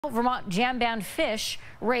Vermont jam band Phish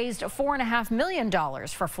raised $4.5 million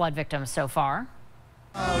for flood victims so far.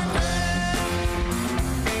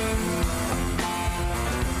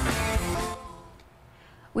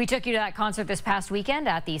 We took you to that concert this past weekend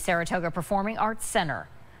at the Saratoga Performing Arts Center.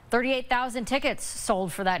 38,000 tickets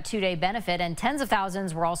sold for that two-day benefit, and tens of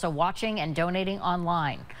thousands were also watching and donating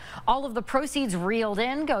online. All of the proceeds reeled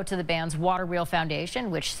in go to the band's Water Wheel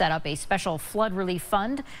Foundation, which set up a special flood relief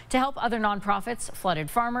fund to help other nonprofits,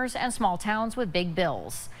 flooded farmers, and small towns with big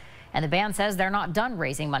bills. And the band says they're not done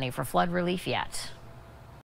raising money for flood relief yet.